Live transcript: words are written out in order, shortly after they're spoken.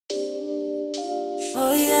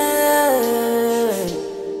Oh yeah,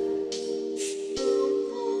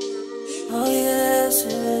 oh yes,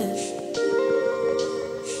 yeah.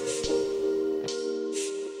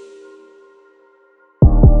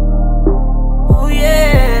 Oh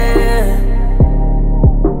yeah,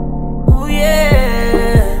 oh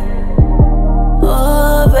yeah,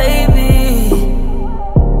 oh baby.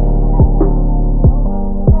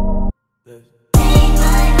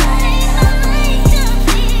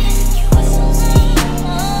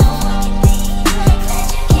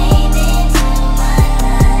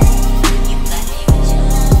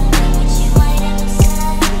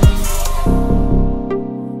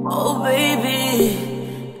 Oh baby,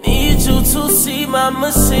 need you to see my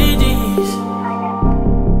Mercedes,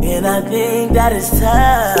 and I think that it's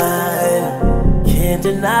time. Can't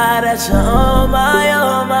deny that you're on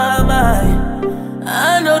my mind.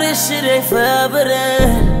 I know this shit ain't forever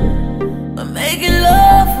then, but making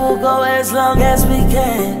love will go as long as we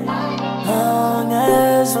can. Long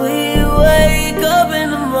as we wake up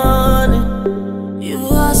in the morning, you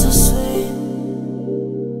are so sweet.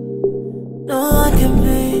 No one can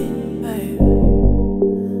be, baby,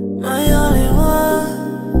 my only one.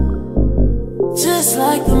 Just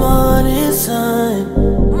like the morning sun,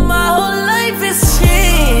 my whole life is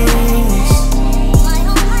changed.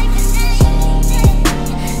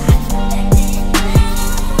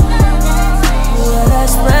 You're that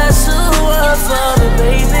special one for me,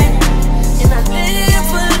 baby, and I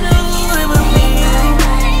never knew it would be you.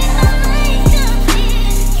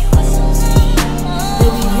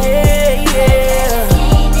 Baby, yeah, yeah.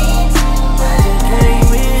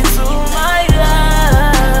 Came into my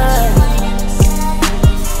life.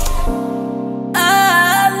 I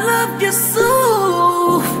love you so,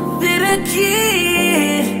 that I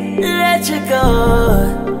can't let you go.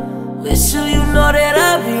 Wish you know that I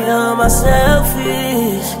be on my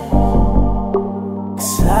selfish,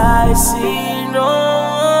 'cause I see no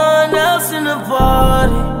one else in the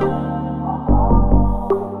party,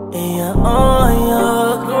 and you're on your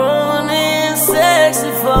grown and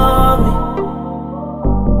sexy for me.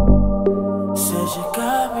 Says you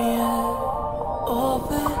got me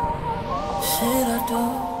open. Shit I do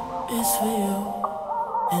is for you,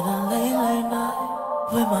 and I late night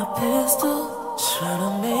with my pistol,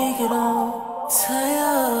 tryna make it on to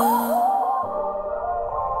you.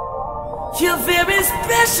 You're very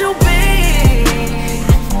special, baby,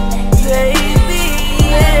 baby,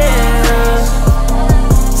 yeah.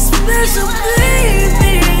 Special,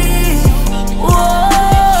 baby.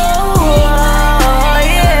 Whoa,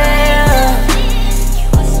 yeah.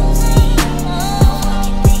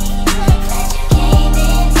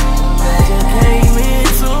 You came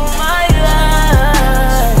into my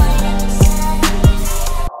life.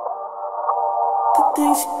 The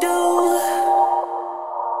things you do,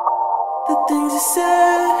 the things you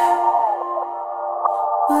say,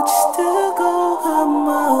 but you still go out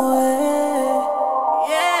my